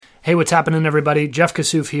Hey, what's happening, everybody? Jeff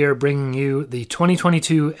Kassouf here, bringing you the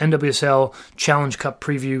 2022 NWSL Challenge Cup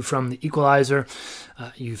preview from the Equalizer.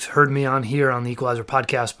 You've heard me on here on the Equalizer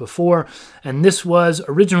podcast before, and this was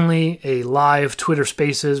originally a live Twitter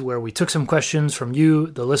Spaces where we took some questions from you,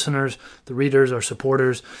 the listeners, the readers, our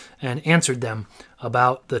supporters, and answered them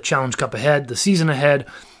about the Challenge Cup ahead, the season ahead,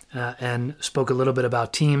 and spoke a little bit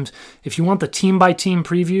about teams. If you want the team-by-team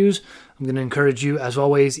previews, I'm going to encourage you, as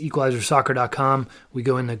always, equalizersoccer.com. We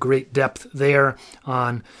go into great depth there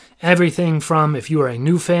on everything from, if you are a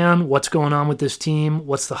new fan, what's going on with this team,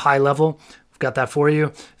 what's the high level. We've got that for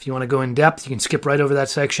you. If you want to go in depth, you can skip right over that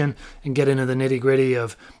section and get into the nitty-gritty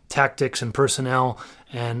of tactics and personnel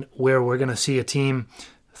and where we're going to see a team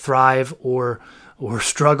thrive or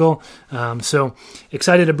struggle. So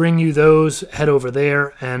excited to bring you those. Head over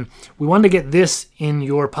there. And we wanted to get this in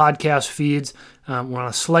your podcast feeds. We're on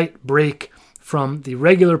a slight break from the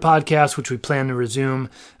regular podcast, which we plan to resume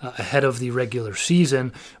ahead of the regular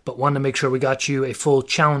season, but wanted to make sure we got you a full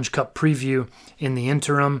Challenge Cup preview in the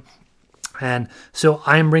interim. And so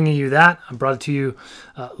I'm bringing you that. I brought it to you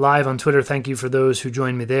live on Twitter. Thank you for those who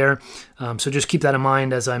joined me there. So just keep that in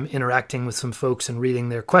mind as I'm interacting with some folks and reading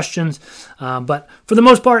their questions. But for the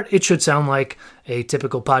most part, it should sound like a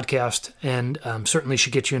typical podcast and certainly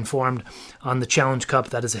should get you informed on the Challenge Cup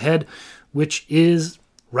that is ahead, which is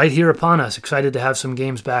right here upon us. Excited to have some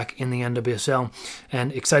games back in the NWSL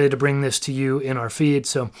and excited to bring this to you in our feed.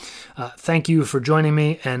 So thank you for joining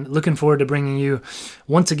me and looking forward to bringing you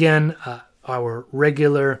once again our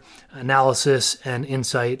regular analysis and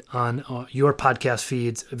insight on your podcast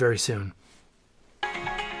feeds very soon.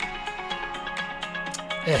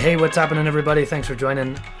 Hey, what's happening, everybody? Thanks for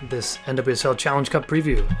joining this NWSL Challenge Cup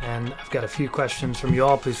preview. And I've got a few questions from you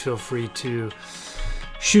all. Please feel free to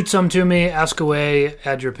shoot some to me, ask away,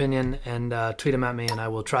 add your opinion, and tweet them at me, and I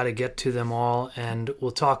will try to get to them all. And we'll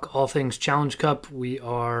talk all things Challenge Cup. We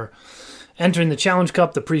are entering the Challenge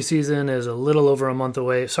Cup. The preseason is a little over a month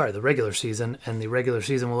away. Sorry, the regular season. And the regular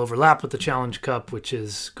season will overlap with the Challenge Cup, which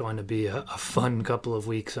is going to be a fun couple of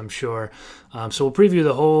weeks, I'm sure. So we'll preview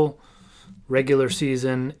the whole regular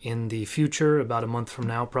season in the future, about a month from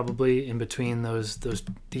now, probably, in between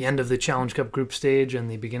the end of the Challenge Cup group stage and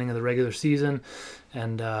the beginning of the regular season.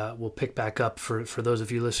 And we'll pick back up, for those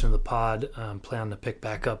of you listening to the pod, plan to pick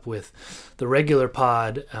back up with the regular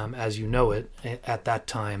pod as you know it at that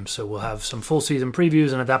time. So we'll have some full season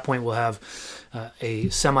previews, and at that point we'll have a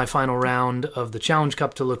semifinal round of the Challenge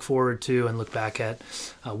Cup to look forward to and look back at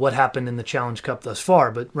what happened in the Challenge Cup thus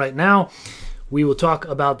far. But right now, we will talk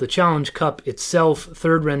about the Challenge Cup itself.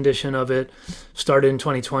 Third rendition of it started in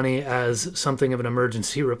 2020 as something of an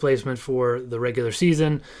emergency replacement for the regular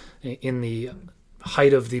season in the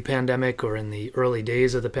height of the pandemic or in the early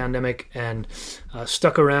days of the pandemic, and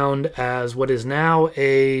stuck around as what is now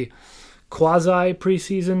a quasi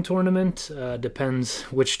preseason tournament. Depends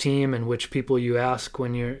which team and which people you ask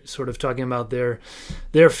when you're sort of talking about their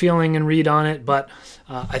feeling and read on it. But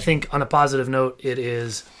I think on a positive note, it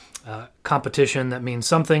is competition that means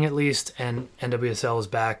something, at least, and NWSL is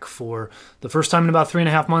back for the first time in about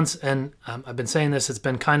 3.5 months. And I've been saying this, it's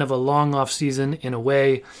been kind of a long off season in a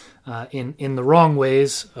way, in the wrong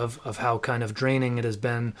ways of how kind of draining it has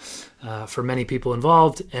been for many people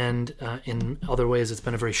involved, and in other ways it's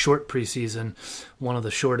been a very short preseason, one of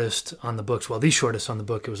the shortest on the books, well, the shortest on the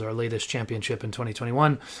book. It was our latest championship in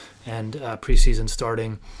 2021, and preseason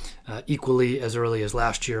starting equally as early as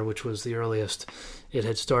last year, which was the earliest it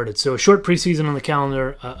had started. So a short preseason on the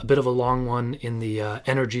calendar, a bit of a long one in the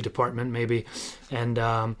energy department maybe, and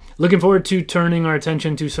looking forward to turning our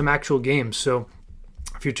attention to some actual games. So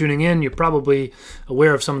if you're tuning in, you're probably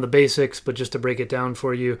aware of some of the basics, but just to break it down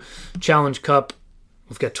for you, Challenge Cup,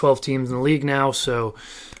 we've got 12 teams in the league now, so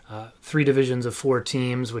 3 divisions of 4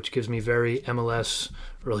 teams, which gives me very MLS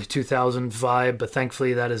early 2000 vibe, but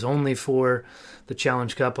thankfully that is only for the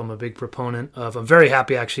Challenge Cup. I'm a big proponent of. I'm very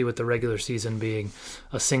happy actually with the regular season being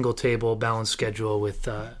a single table balanced schedule with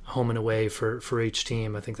home and away for each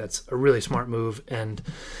team. I think that's a really smart move, and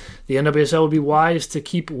the NWSL would be wise to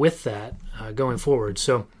keep with that going forward.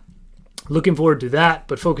 So looking forward to that,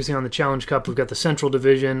 but focusing on the Challenge Cup, we've got the Central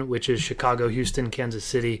Division, which is Chicago, Houston, Kansas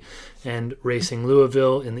City, and Racing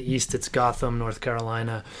Louisville. In the East, it's Gotham, North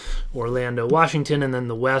Carolina, Orlando, Washington, and then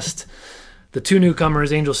the West, the 2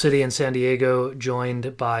 newcomers, Angel City and San Diego,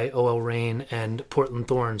 joined by OL Reign and Portland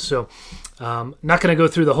Thorns. So not going to go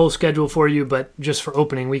through the whole schedule for you, but just for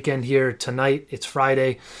opening weekend here tonight, it's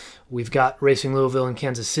Friday. We've got Racing Louisville and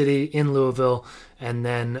Kansas City in Louisville, and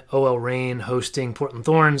then OL Reign hosting Portland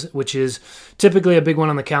Thorns, which is typically a big one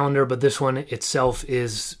on the calendar, but this one itself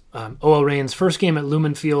is OL Reign's first game at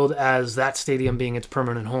Lumen Field as that stadium being its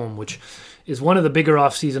permanent home, which is one of the bigger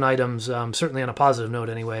off-season items, certainly on a positive note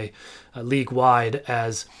anyway, league-wide,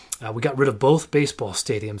 as we got rid of both baseball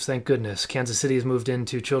stadiums, thank goodness. Kansas City has moved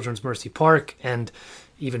into Children's Mercy Park, and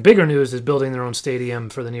even bigger news is building their own stadium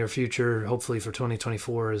for the near future, hopefully for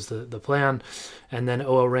 2024 is the plan. And then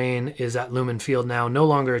OL Reign is at Lumen Field now, no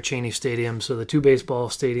longer at Cheney Stadium, so the two baseball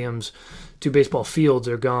fields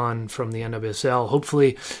are gone from the NWSL,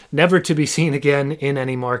 hopefully never to be seen again in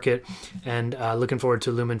any market, and looking forward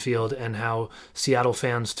to Lumen Field and how Seattle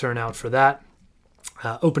fans turn out for that.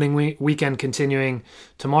 Opening weekend continuing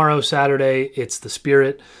tomorrow, Saturday, it's the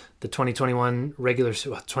Spirit, the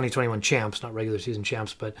 2021 champs, not regular season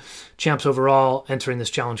champs, but champs overall entering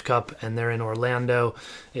this Challenge Cup, and they're in Orlando.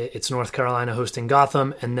 It's North Carolina hosting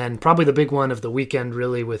Gotham, and then probably the big one of the weekend,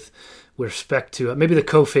 really, with respect to maybe the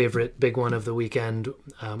co-favorite big one of the weekend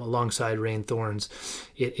alongside Reign Thorns.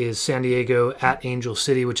 It is San Diego at Angel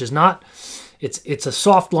City, which is not... It's a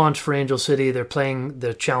soft launch for Angel City. They're playing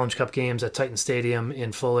the Challenge Cup games at Titan Stadium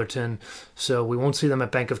in Fullerton, so we won't see them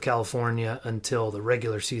at Banc of California until the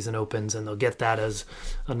regular season opens, and they'll get that as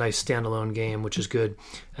a nice standalone game, which is good.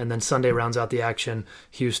 And then Sunday rounds out the action,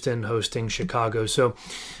 Houston hosting Chicago. So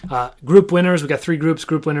group winners, we got 3 groups.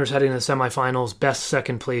 Group winners heading to the semifinals. Best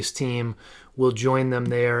second-place team will join them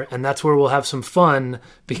there, and that's where we'll have some fun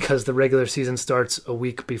because the regular season starts a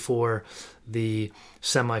week before the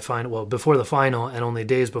semifinal, well, before the final, and only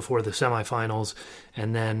days before the semifinals,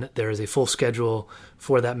 and then there is a full schedule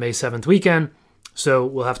for that May 7th weekend. So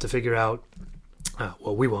we'll have to figure out,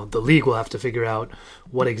 we won't, the league will have to figure out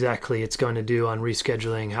what exactly it's going to do on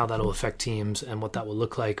rescheduling, how that'll affect teams, and what that will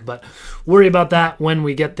look like, but worry about that when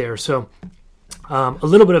we get there. So a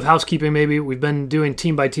little bit of housekeeping maybe. We've been doing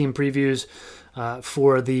team-by-team previews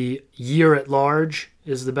for the year at large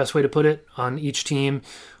is the best way to put it, on each team,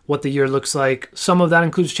 what the year looks like. Some of that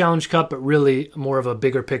includes Challenge Cup, but really more of a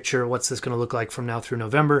bigger picture. What's this going to look like from now through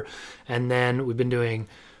November? And then we've been doing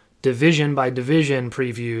division-by-division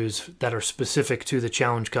previews that are specific to the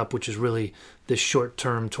Challenge Cup, which is really this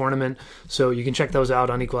short-term tournament. So you can check those out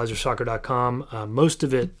on equalizersoccer.com. Most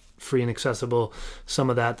of it free and accessible. Some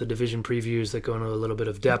of that, the division previews that go into a little bit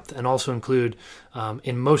of depth, and also include,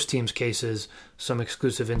 in most teams' cases, some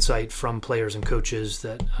exclusive insight from players and coaches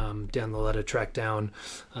that Dan Laletta tracked down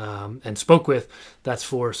and spoke with. That's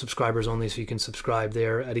for subscribers only, so you can subscribe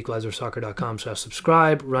there at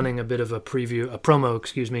equalizersoccer.com/subscribe, running a bit of a promo,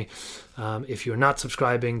 if you're not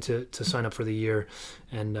subscribing to sign up for the year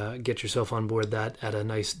and get yourself on board that at a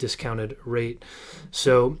nice discounted rate.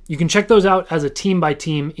 So you can check those out as a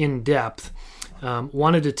team-by-team in depth.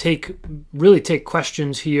 Wanted to take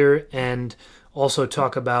questions here and also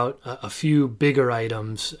talk about a few bigger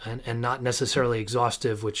items and not necessarily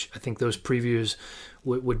exhaustive, which I think those previews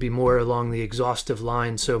would be more along the exhaustive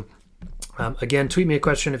line. So again, tweet me a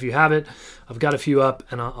question if you have it. I've got a few up,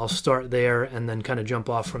 and I'll start there and then kind of jump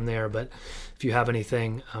off from there. But if you have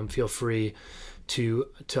anything, feel free to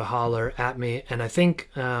holler at me. And I think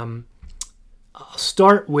I'll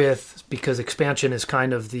start with, because expansion is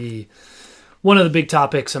kind of one of the big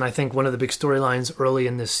topics, and I think one of the big storylines early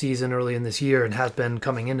in this year, and has been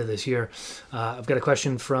coming into this year. I've got a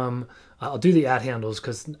question from, I'll do the @ handles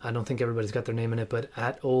because I don't think everybody's got their name in it, but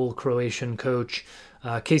 @ old Croatian coach.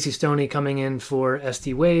 Casey Stoney coming in for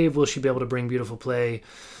SD Wave. Will she be able to bring beautiful play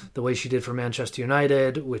the way she did for Manchester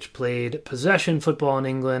United, which played possession football in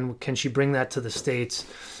England? Can she bring that to the States,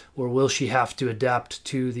 or will she have to adapt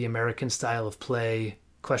to the American style of play? ?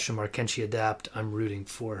 Can she adapt? I'm rooting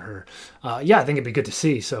for her. I think it'd be good to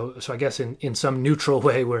see. So I guess in some neutral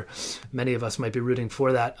way where many of us might be rooting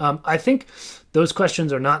for that. I think those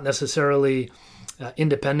questions are not necessarily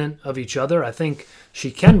independent of each other. I think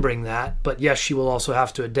she can bring that, but yes, she will also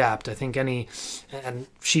have to adapt. I think and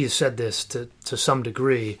she has said this to some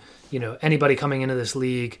degree, anybody coming into this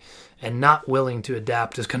league and not willing to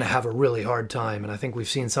adapt is going to have a really hard time. And I think we've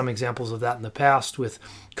seen some examples of that in the past with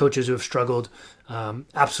coaches who have struggled.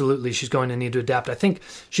 Absolutely, she's going to need to adapt. I think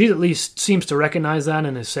she at least seems to recognize that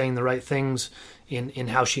and is saying the right things in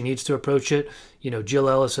how she needs to approach it. Jill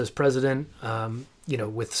Ellis as president,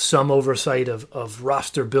 with some oversight of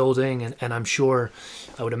roster building, and I'm sure,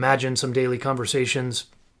 I would imagine some daily conversations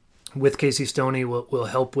with Casey Stoney will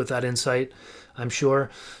help with that insight, I'm sure.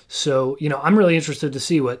 So, I'm really interested to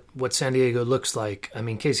see what San Diego looks like. I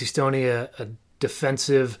mean, Casey Stoney, a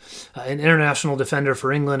defensive, an international defender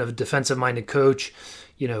for England, a defensive-minded coach.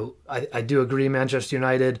 I do agree Manchester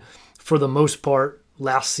United, for the most part,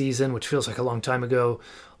 last season, which feels like a long time ago,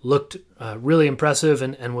 looked really impressive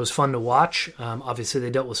and was fun to watch. Obviously, they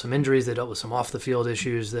dealt with some injuries. They dealt with some off-the-field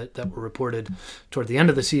issues that were reported toward the end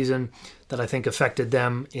of the season that I think affected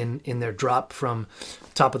them in their drop from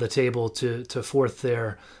top of the table to fourth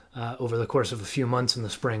there over the course of a few months in the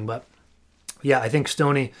spring. But yeah, I think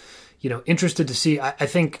Stoney, interested to see. I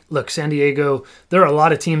think, look, San Diego, there are a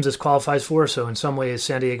lot of teams this qualifies for, so in some ways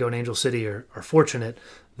San Diego and Angel City are fortunate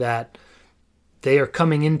that they are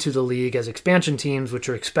coming into the league as expansion teams, which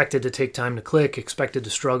are expected to take time to click, expected to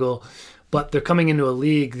struggle, but they're coming into a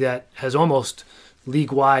league that has almost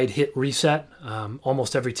league-wide hit reset.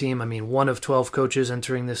 Almost every team, one of 12 coaches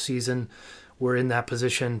entering this season were in that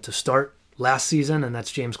position to start last season, and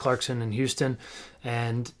that's James Clarkson in Houston.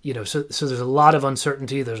 And, so there's a lot of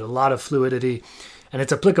uncertainty, there's a lot of fluidity, and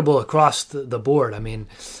it's applicable across the board.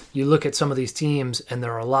 You look at some of these teams, and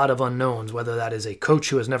there are a lot of unknowns, whether that is a coach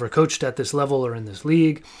who has never coached at this level or in this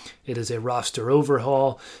league. It is a roster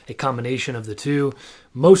overhaul, a combination of the two.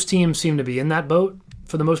 Most teams seem to be in that boat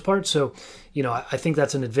for the most part. So, I think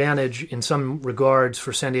that's an advantage in some regards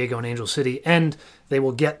for San Diego and Angel City, and they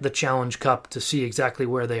will get the Challenge Cup to see exactly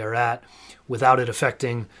where they are at without it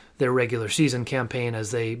affecting their regular season campaign,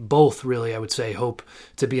 as they both really, I would say, hope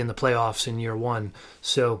to be in the playoffs in year one.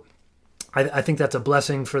 So I think that's a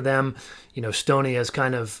blessing for them. Stoney has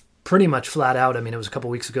kind of pretty much flat out, it was a couple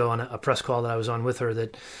weeks ago on a press call that I was on with her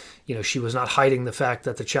that, she was not hiding the fact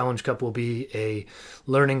that the Challenge Cup will be a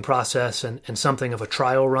learning process and something of a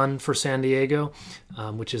trial run for San Diego,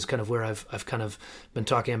 which is kind of where I've kind of been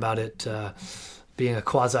talking about it being a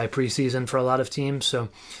quasi preseason for a lot of teams. So,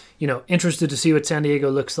 interested to see what San Diego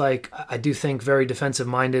looks like. I do think very defensive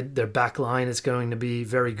minded. Their back line is going to be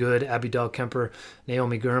very good. Abby Dahl-Kemper,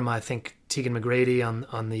 Naomi Gurma, I think Tegan McGrady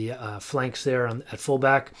on the flanks there at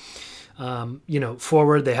fullback.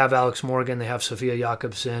 Forward, they have Alex Morgan, they have Sophia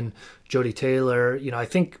Jakobsen, Jody Taylor. I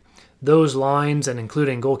think those lines, and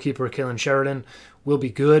including goalkeeper Kaylin Sheridan, will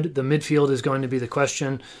be good. The midfield is going to be the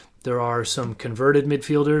question. There are some converted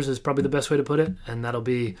midfielders, is probably the best way to put it, and that'll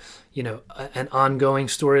be, an ongoing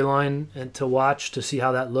storyline and to watch to see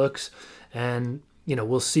how that looks. And,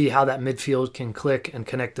 we'll see how that midfield can click and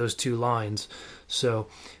connect those two lines. So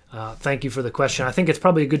thank you for the question. I think it's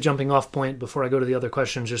probably a good jumping off point before I go to the other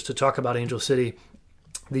questions, just to talk about Angel City.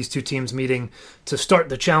 These two teams meeting to start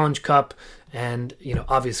the Challenge Cup, and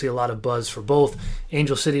obviously a lot of buzz for both.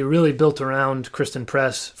 Angel City really built around Kristen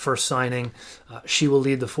Press, first signing. She will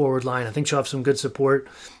lead the forward line. I think she'll have some good support.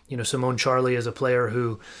 Simone Charlie is a player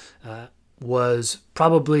who was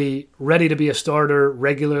probably ready to be a starter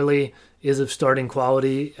regularly, is of starting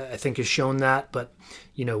quality, I think has shown that, but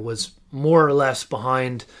was more or less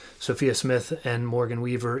behind Sophia Smith and Morgan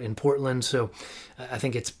Weaver in Portland. So I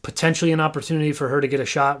think it's potentially an opportunity for her to get a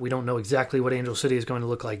shot. We don't know exactly what Angel City is going to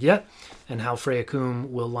look like yet and how Freya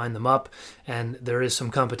Coombe will line them up. And there is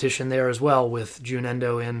some competition there as well with June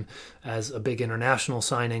Endo in as a big international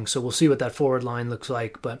signing. So we'll see what that forward line looks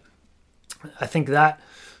like. But I think that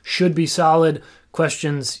should be solid.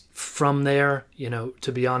 Questions from there,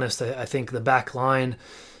 to be honest, I think the back line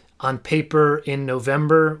on paper in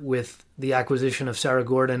November with the acquisition of Sarah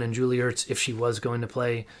Gordon and Julie Ertz, if she was going to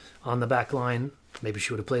play on the back line, maybe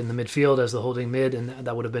she would have played in the midfield as the holding mid, and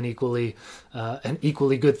that would have been an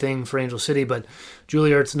equally good thing for Angel City. But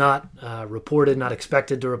Julie Ertz not reported, not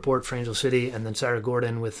expected to report for Angel City, and then Sarah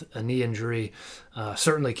Gordon with a knee injury,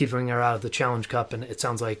 certainly keeping her out of the Challenge Cup, and it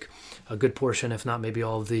sounds like a good portion, if not maybe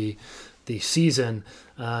all of the season,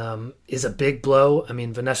 is a big blow.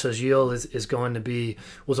 Vanessa Gilles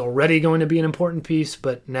was already going to be an important piece,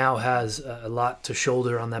 but now has a lot to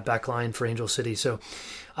shoulder on that back line for Angel City. So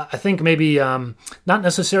I think maybe not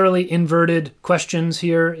necessarily inverted questions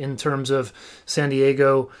here in terms of San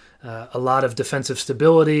Diego, a lot of defensive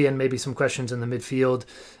stability and maybe some questions in the midfield.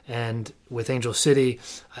 And with Angel City,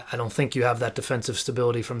 I don't think you have that defensive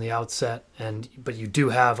stability from the outset, but you do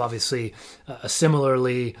have obviously a similar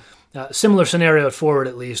scenario at forward,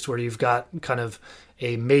 at least, where you've got kind of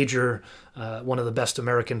a major, one of the best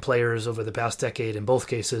American players over the past decade in both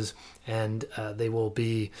cases, and they will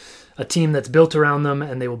be a team that's built around them,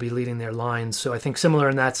 and they will be leading their lines. So I think similar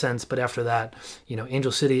in that sense, but after that,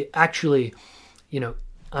 Angel City actually,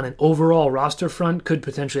 on an overall roster front, could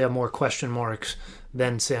potentially have more question marks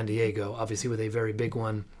than San Diego, obviously with a very big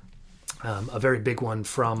one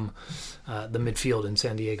from the midfield in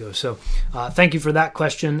San Diego. So thank you for that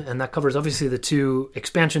question, and that covers obviously the two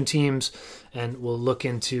expansion teams, and we'll look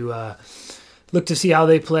to see how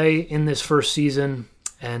they play in this first season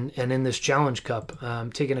and in this Challenge Cup.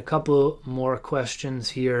 Taking a couple more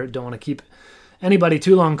questions here. Don't want to keep anybody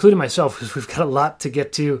too long, including myself, because we've got a lot to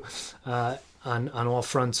get to on all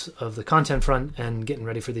fronts of the content front and getting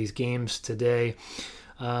ready for these games today.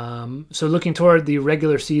 So looking toward the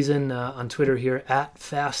regular season on Twitter here, at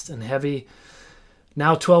Fast and Heavy.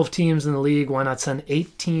 Now 12 teams in the league. Why not send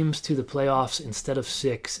 8 teams to the playoffs instead of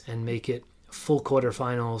 6 and make it full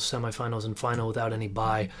quarterfinals, semifinals, and final without any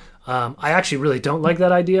bye? I actually really don't like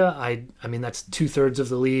that idea. I mean, that's 2/3 of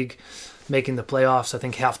the league making the playoffs. I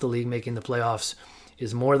think half the league making the playoffs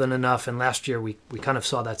is more than enough. And last year we kind of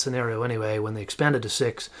saw that scenario anyway when they expanded to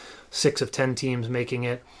 6 of 10 teams making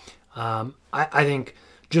it. I think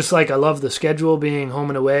just like I love the schedule being home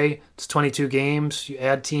and away, it's 22 games. You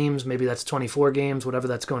add teams, maybe that's 24 games, whatever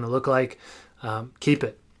that's going to look like. Keep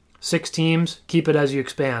it. 6 teams, keep it as you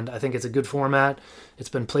expand. I think it's a good format. It's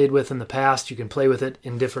been played with in the past. You can play with it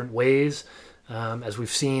in different ways, as we've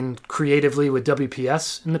seen creatively with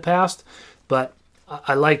WPS in the past. But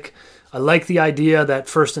I like the idea that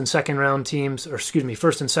first and second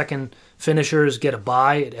finishers get a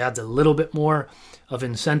bye. It adds a little bit more of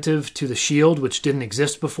incentive to the Shield, which didn't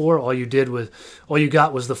exist before. All you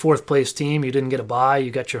got was the 4th place team. You didn't get a bye.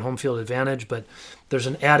 You got your home field advantage, but there's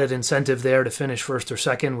an added incentive there to finish first or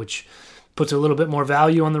second, which puts a little bit more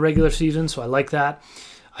value on the regular season. So I like that.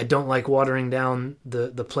 I don't like watering down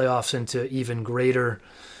the playoffs into even greater,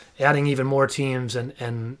 adding even more teams,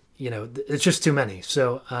 and it's just too many.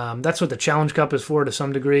 So that's what the Challenge Cup is for to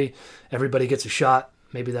some degree. Everybody gets a shot.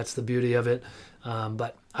 Maybe that's the beauty of it.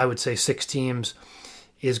 But I would say 6 teams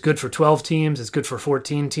is good for 12 teams. It's good for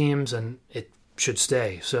 14 teams, and it should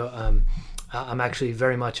stay. So I'm actually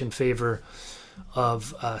very much in favor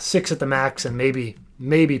of 6 at the max, and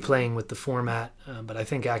maybe playing with the format. But I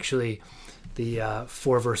think actually the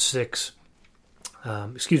 3 versus 6,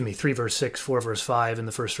 4 versus 5 in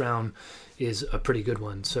the first round is a pretty good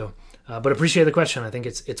one. So, but appreciate the question. I think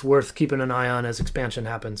it's worth keeping an eye on as expansion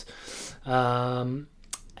happens.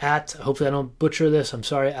 Hopefully I don't butcher this, I'm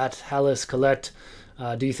sorry, at Hallis Colette.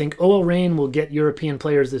 Do you think OL Reign will get European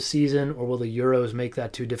players this season, or will the Euros make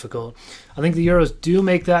that too difficult? I think the Euros do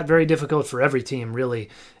make that very difficult for every team, really.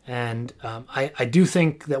 And I do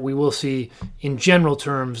think that we will see, in general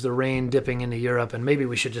terms, the Reign dipping into Europe. And maybe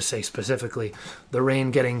we should just say specifically the Reign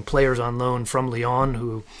getting players on loan from Lyon,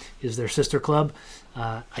 who is their sister club.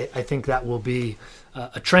 I think that will be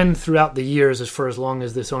a trend throughout the years for as long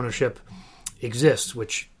as this ownership exists,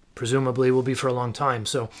 which presumably will be for a long time.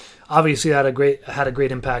 So obviously that had a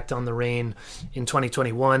great impact on the Reign in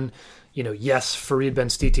 2021. Yes, Farid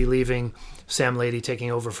Ben-Stiti leaving, Sam Lady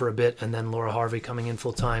taking over for a bit, and then Laura Harvey coming in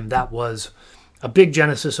full time. That was a big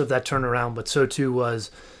genesis of that turnaround, but so too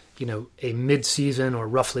was, a mid-season or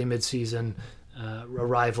roughly mid-season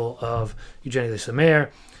arrival of Eugenie Le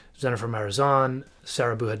Sommer, Jennifer Marizan,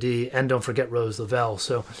 Sarah Bouhadi, and don't forget Rose Lavelle.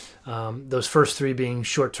 So those first 3 being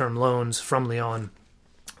short-term loans from Lyon.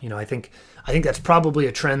 I think that's probably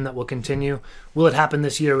a trend that will continue. Will it happen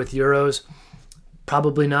this year with Euros?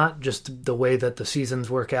 Probably not, just the way that the seasons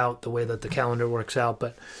work out, the way that the calendar works out.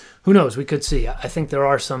 But who knows? We could see. I think there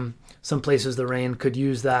are some places the Reign could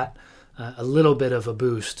use that a little bit of a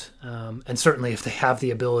boost, and certainly if they have the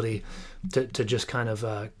ability to just kind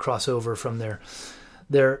of cross over from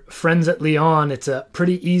their friends at Lyon, it's a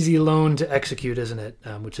pretty easy loan to execute, isn't it?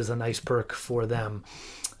 Which is a nice perk for them.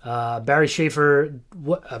 Barry Schaefer,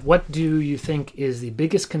 what do you think is the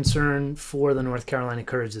biggest concern for the North Carolina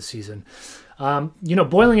Courage this season?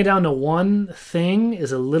 Boiling it down to one thing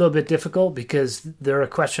is a little bit difficult because there are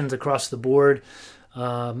questions across the board.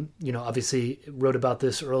 Obviously wrote about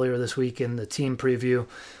this earlier this week in the team preview.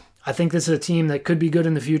 I think this is a team that could be good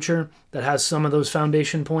in the future, that has some of those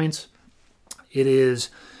foundation points. It is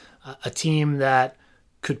a team that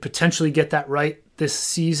could potentially get that right this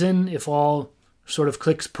season if all sort of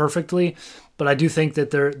clicks perfectly, but I do think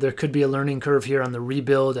that there could be a learning curve here on the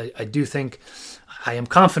rebuild. I am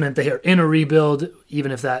confident they are in a rebuild,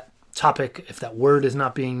 even if that word is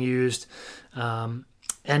not being used.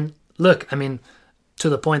 And look, to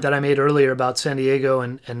the point that I made earlier about San Diego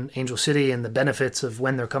and Angel City and the benefits of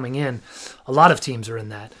when they're coming in, a lot of teams are in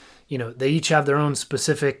that. They each have their own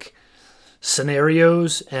specific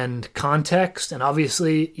scenarios and context, and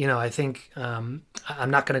obviously, I think I'm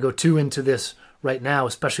not going to go too into this right now,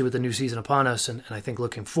 especially with the new season upon us, and I think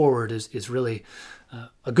looking forward is really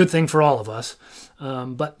a good thing for all of us.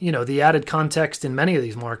 But, the added context in many of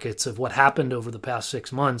these markets of what happened over the past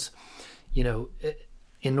 6 months, in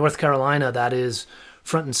North Carolina, that is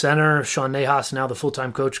front and center. Sean Nahas, now the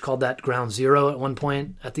full-time coach, called that ground zero at one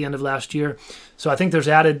point at the end of last year. So I think there's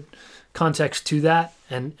added context to that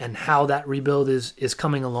and how that rebuild is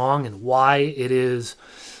coming along and why it is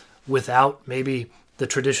without maybe the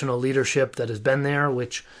traditional leadership that has been there,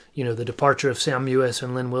 which, the departure of Sam Mewis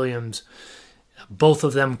and Lynn Williams both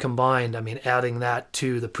of them combined, I mean, adding that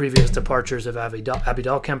to the previous departures of Abby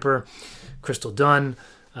Dahlkemper, Crystal Dunn,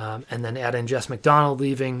 and then add in Jess McDonald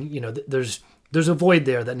leaving, there's a void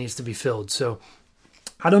there that needs to be filled. So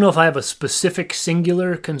I don't know if I have a specific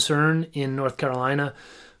singular concern in North Carolina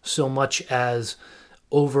so much as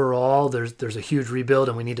overall there's a huge rebuild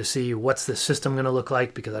and we need to see what's the system going to look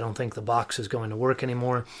like, because I don't think the box is going to work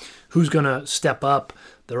anymore. Who's going to step up?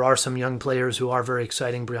 There are some young players who are very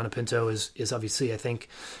exciting. Brianna Pinto is obviously, I think,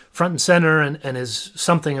 front and center and is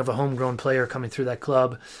something of a homegrown player coming through that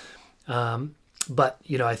club. But,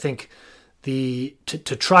 I think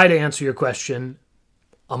to try to answer your question,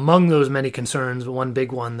 among those many concerns, one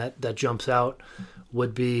big one that jumps out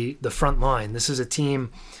would be the front line. This is a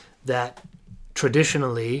team that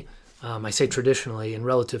traditionally, I say traditionally in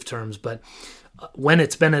relative terms, but when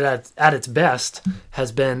it's been at its best,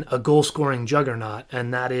 has been a goal-scoring juggernaut,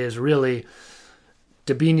 and that is really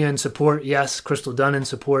Dabinia in support, yes, Crystal Dunn in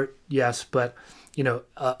support, yes, but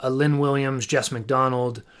a Lynn Williams, Jess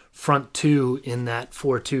McDonald, front two in that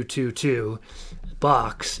 4-2-2-2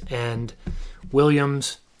 box, and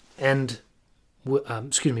Williams and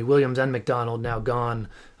McDonald, now gone,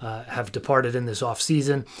 have departed in this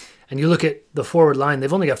offseason. And you look at the forward line,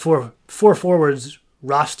 they've only got four forwards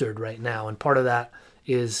rostered right now, and part of that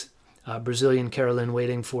is Brazilian Carolyn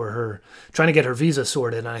waiting for trying to get her visa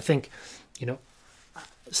sorted. And I think,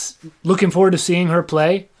 looking forward to seeing her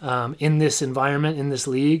play in this environment, in this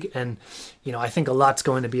league. And, I think a lot's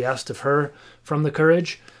going to be asked of her from the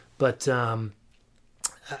Courage, but I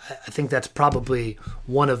think that's probably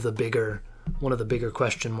one of the bigger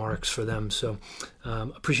question marks for them. So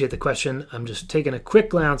appreciate the question. I'm just taking a quick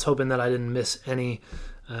glance, hoping that I didn't miss any,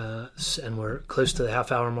 and we're close to the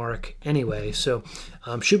half-hour mark anyway. So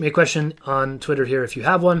shoot me a question on Twitter here if you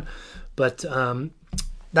have one. But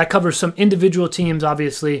that covers some individual teams,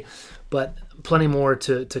 obviously, but plenty more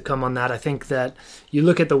to come on that. I think that you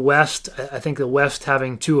look at the West, I think the West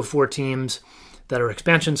having 2 of 4 teams that are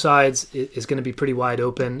expansion sides is going to be pretty wide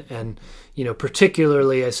open. And,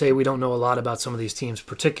 particularly, I say we don't know a lot about some of these teams,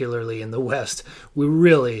 particularly in the West. We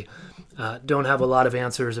really don't have a lot of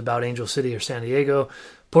answers about Angel City or San Diego.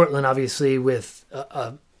 Portland, obviously, with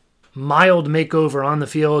a mild makeover on the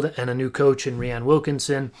field and a new coach in Rhiann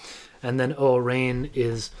Wilkinson. And then Reign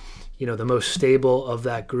is, the most stable of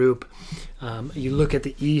that group. You look at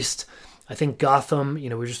the East, I think Gotham, we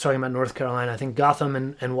were just talking about North Carolina. I think Gotham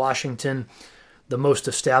and Washington, the most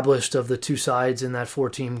established of the two sides in that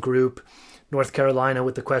 4-team group. North Carolina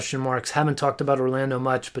with the question marks. Haven't talked about Orlando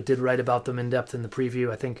much, but did write about them in depth in the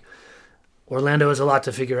preview. I think Orlando has a lot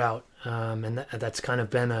to figure out, and that's kind of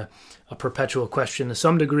been a perpetual question to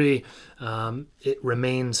some degree. It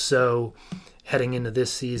remains so heading into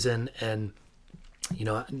this season, and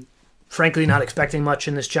frankly, not expecting much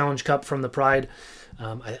in this Challenge Cup from the Pride.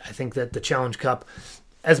 I think that the Challenge Cup,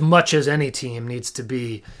 as much as any team, needs to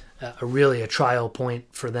be really a trial point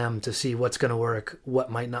for them to see what's going to work,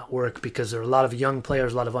 what might not work, because there are a lot of young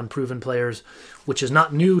players, a lot of unproven players, which is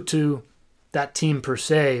not new to that team per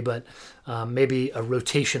se, but maybe a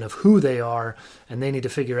rotation of who they are, and they need to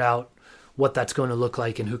figure out what that's going to look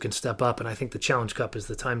like and who can step up. And I think the Challenge Cup is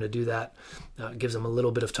the time to do that. It gives them a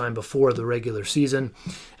little bit of time before the regular season.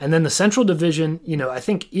 And then the Central Division, I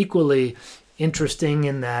think equally interesting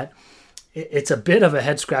in that it's a bit of a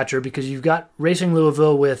head scratcher, because you've got Racing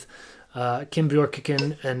Louisville with Kim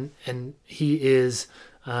Bjorkiken, and he is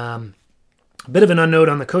a bit of an unknown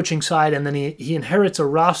on the coaching side. And then he inherits a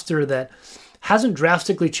roster that hasn't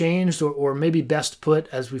drastically changed, or maybe best put,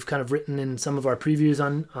 as we've kind of written in some of our previews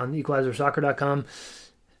on equalizersoccer.com,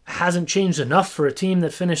 hasn't changed enough for a team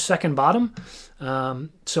that finished second bottom.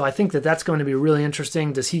 So I think that's going to be really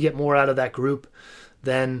interesting. Does he get more out of that group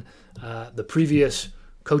than the previous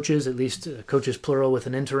coaches, at least coaches plural with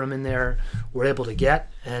an interim in there, were able to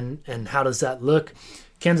get? And how does that look?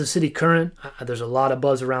 Kansas City Current, there's a lot of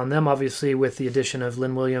buzz around them, obviously, with the addition of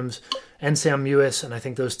Lynn Williams and Sam Mewis, and I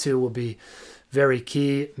think those two will be very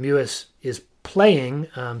key. Mewis is playing,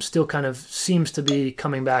 still kind of seems to be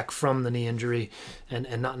coming back from the knee injury,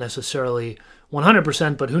 and not necessarily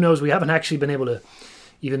 100%, but who knows? We haven't actually been able to,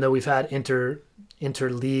 even though we've had interleague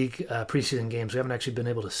preseason games, we haven't actually been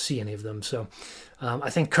able to see any of them. So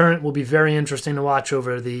I think Current will be very interesting to watch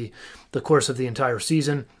over the course of the entire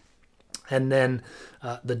season. And then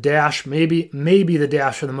the Dash, maybe the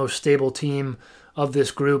Dash are the most stable team of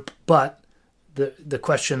this group, but the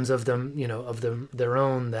questions of them, their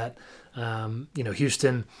own, that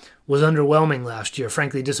Houston was underwhelming last year,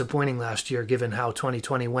 frankly disappointing last year, given how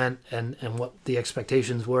 2020 went and what the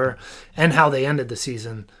expectations were, and how they ended the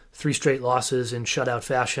season. 3 straight losses in shutout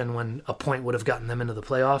fashion when a point would have gotten them into the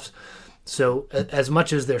playoffs. So as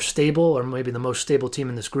much as they're stable, or maybe the most stable team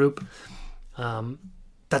in this group,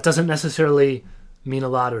 that doesn't necessarily mean a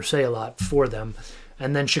lot or say a lot for them.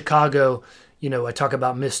 And then Chicago, I talk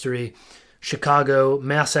about mystery. Chicago,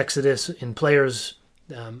 mass exodus in players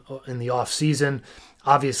in the off season.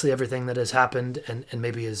 Obviously, everything that has happened and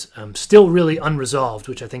maybe is still really unresolved,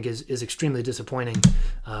 which I think is extremely disappointing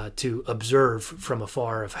to observe from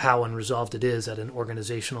afar of how unresolved it is at an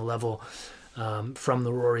organizational level from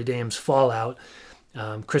the Rory Dames fallout.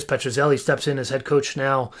 Chris Petrozelli steps in as head coach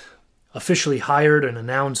now, officially hired and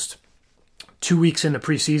announced 2 weeks into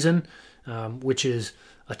preseason, which is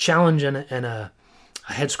a challenge and a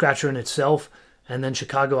head scratcher in itself. And then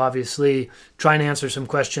Chicago, obviously, trying to answer some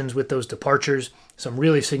questions with those departures, some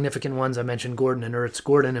really significant ones. I mentioned Gordon and Ertz.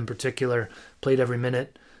 Gordon, in particular, played every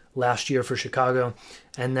minute last year for Chicago.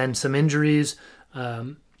 And then some injuries,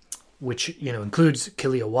 which includes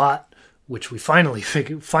Kealia Watt, which we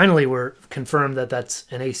finally were confirmed that that's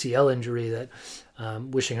an ACL injury. That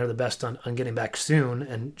wishing her the best on getting back soon,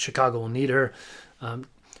 and Chicago will need her.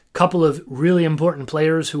 Couple of really important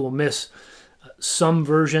players who will miss some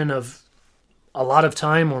version of a lot of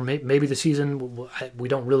time, or maybe the season, we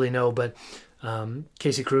don't really know, but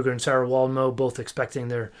Casey Kruger and Sarah Waldmo both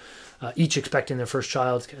each expecting their first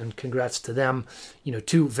child, and congrats to them.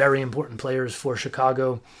 Two very important players for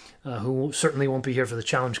Chicago who certainly won't be here for the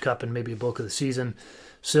Challenge Cup and maybe a bulk of the season.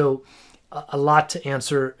 So a lot to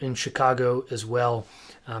answer in Chicago as well.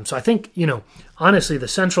 So I think, honestly, the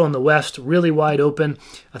Central and the West really wide open.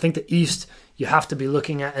 I think the East, you have to be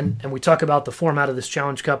looking at, and we talk about the format of this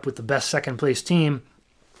Challenge Cup with the best second place team.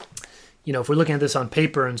 If we're looking at this on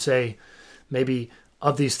paper and say, maybe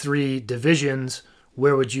of these three divisions,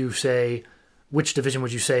 which division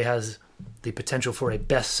would you say has the potential for a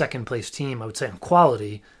best second place team? I would say on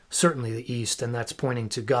quality, certainly the East, and that's pointing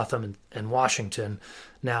to Gotham and Washington.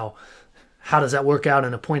 Now, how does that work out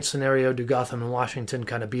in a point scenario? Do Gotham and Washington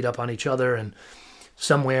kind of beat up on each other, and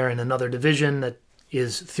somewhere in another division that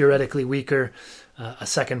is theoretically weaker, a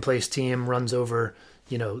second place team runs over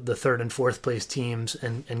the third and fourth place teams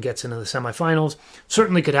and gets into the semifinals?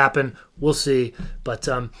 Certainly could happen. We'll see. But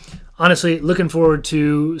honestly, looking forward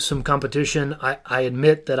to some competition. I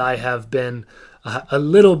admit that I have been a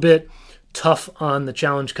little bit tough on the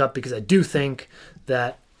Challenge Cup because I do think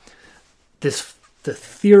that the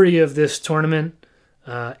theory of this tournament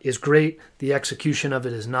is great. The execution of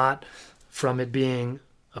it is not, from it being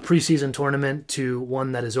a preseason tournament to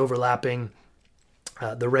one that is overlapping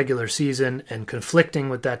the regular season and conflicting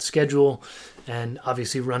with that schedule, and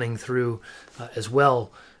obviously running through as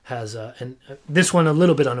well has and this one a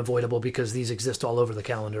little bit unavoidable because these exist all over the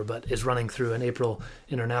calendar, but is running through an April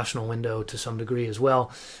international window to some degree as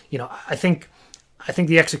well. I think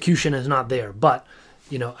the execution is not there, but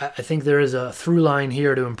I think there is a through line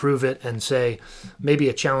here to improve it and say maybe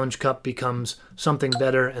a Challenge Cup becomes something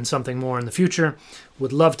better and something more in the future.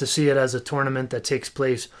 Would love to see it as a tournament that takes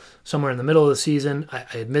place somewhere in the middle of the season. I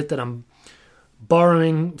admit that I'm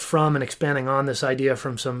borrowing from and expanding on this idea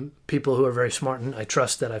from some people who are very smart and I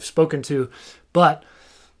trust that I've spoken to. But,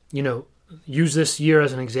 use this year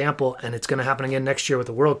as an example, and it's going to happen again next year with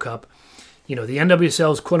the World Cup. The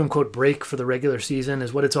NWSL's quote-unquote break for the regular season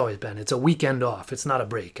is what it's always been. It's a weekend off. It's not a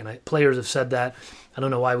break. And players have said that. I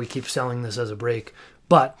don't know why we keep selling this as a break.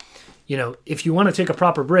 But, if you want to take a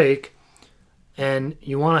proper break and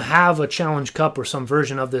you want to have a Challenge Cup or some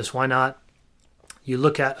version of this, why not? You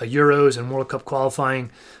look at a Euros and World Cup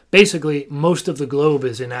qualifying. Basically, most of the globe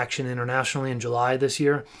is in action internationally in July this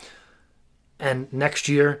year. And next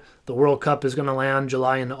year, the World Cup is going to land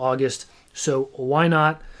July into August. So why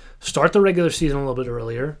not start the regular season a little bit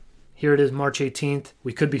earlier? Here it is, March 18th.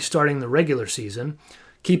 We could be starting the regular season,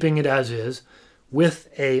 keeping it as is, with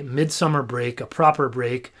a midsummer break, a proper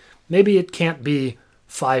break. Maybe it can't be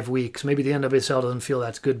 5 weeks. Maybe the NWSL doesn't feel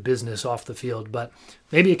that's good business off the field, but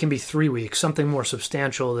maybe it can be 3 weeks, something more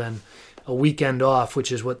substantial than a weekend off,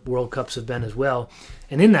 which is what World Cups have been as well.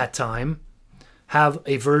 And in that time, have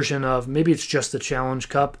a version of, maybe it's just the Challenge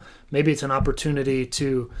Cup, maybe it's an opportunity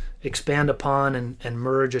to expand upon and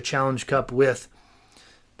merge a Challenge Cup with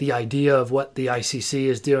the idea of what the ICC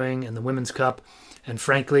is doing and the Women's Cup. And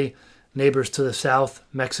frankly, neighbors to the south,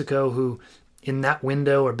 Mexico, who in that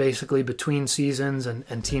window are basically between seasons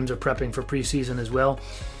and teams are prepping for preseason as well.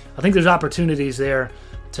 I think there's opportunities there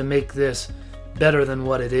to make this better than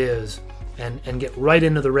what it is and get right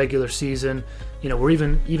into the regular season. We're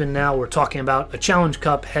even now we're talking about a Challenge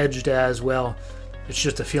Cup hedged as well. It's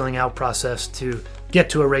just a feeling out process to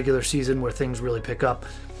get to a regular season where things really pick up.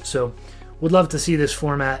 So would love to see this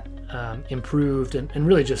format improved and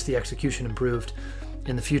really just the execution improved.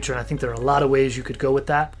 in the future. And I think there are a lot of ways you could go with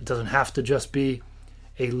that. It doesn't have to just be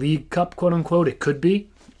a League Cup, quote unquote. It could be,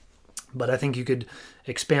 but I think you could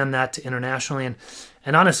expand that to internationally.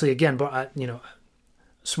 And honestly, again,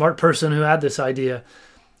 smart person who had this idea.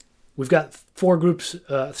 We've got 3 groups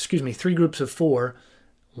of 4.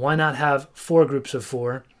 Why not have 4 groups of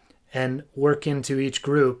 4 and work into each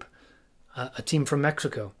group a team from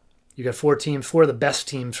Mexico? You got 4 teams, 4 of the best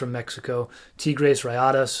teams from Mexico, Tigres,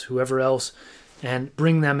 Rayadas, whoever else, and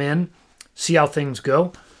bring them in, see how things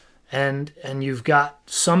go. And you've got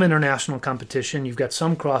some international competition, you've got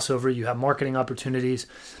some crossover, you have marketing opportunities,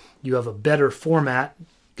 you have a better format,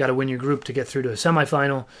 got to win your group to get through to a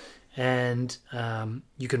semifinal, and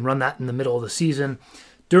you can run that in the middle of the season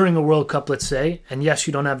during a World Cup, let's say. And yes,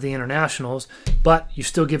 you don't have the internationals, but you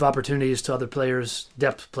still give opportunities to other players,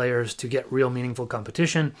 depth players, to get real meaningful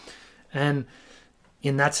competition. And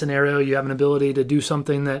in that scenario, you have an ability to do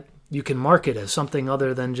something that you can market as something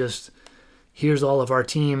other than just, here's all of our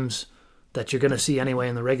teams that you're going to see anyway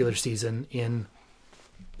in the regular season in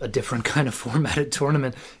a different kind of formatted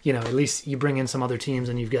tournament. At least you bring in some other teams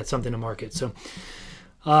and you've got something to market. So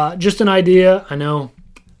just an idea. I know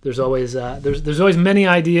there's always many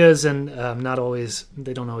ideas, and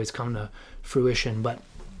they don't always come to fruition. But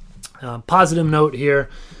positive note here,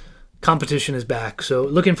 competition is back. So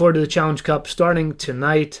looking forward to the Challenge Cup starting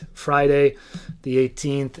tonight, Friday, the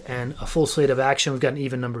 18th, and a full slate of action. We've got an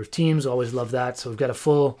even number of teams. Always love that. So we've got a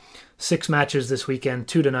full 6 matches this weekend,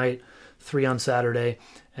 2 tonight, 3 on Saturday,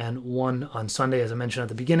 and 1 on Sunday, as I mentioned at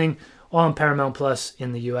the beginning, all on Paramount Plus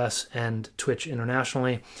in the US and Twitch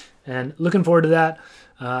internationally. And looking forward to that.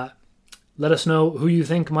 Let us know who you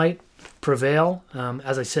think might prevail.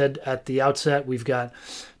 As I said at the outset, we've got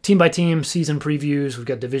team-by-team season previews. We've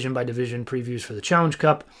got division-by-division previews for the Challenge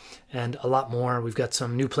Cup and a lot more. We've got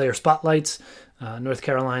some new player spotlights. North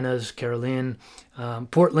Carolina's Caroline,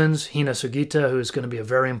 Portland's Hina Sugita, who is going to be a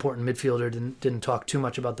very important midfielder. Didn't talk too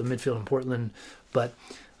much about the midfield in Portland, but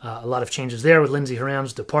a lot of changes there with Lindsey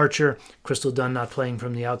Horan's departure. Crystal Dunn not playing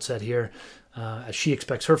from the outset here as she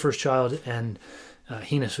expects her first child, and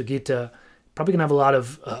Hina Sugita probably going to have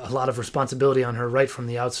a lot of responsibility on her right from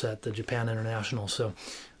the outset, the Japan International. So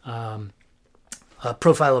a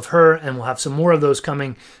profile of her, and we'll have some more of those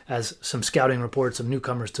coming as some scouting reports of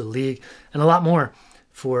newcomers to the league, and a lot more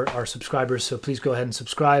for our subscribers. So please go ahead and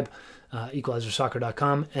subscribe,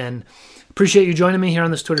 equalizersoccer.com, and appreciate you joining me here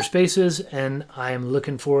on this Twitter Spaces, and I am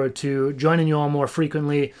looking forward to joining you all more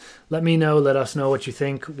frequently. Let us know what you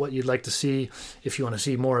think, what you'd like to see, if you want to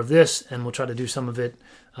see more of this, and we'll try to do some of it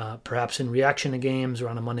perhaps in reaction to games or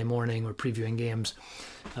on a Monday morning or previewing games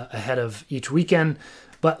ahead of each weekend.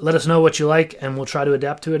 But let us know what you like, and we'll try to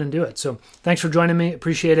adapt to it and do it. So thanks for joining me.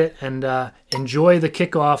 Appreciate it, and enjoy the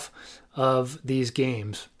kickoff of these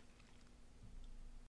games.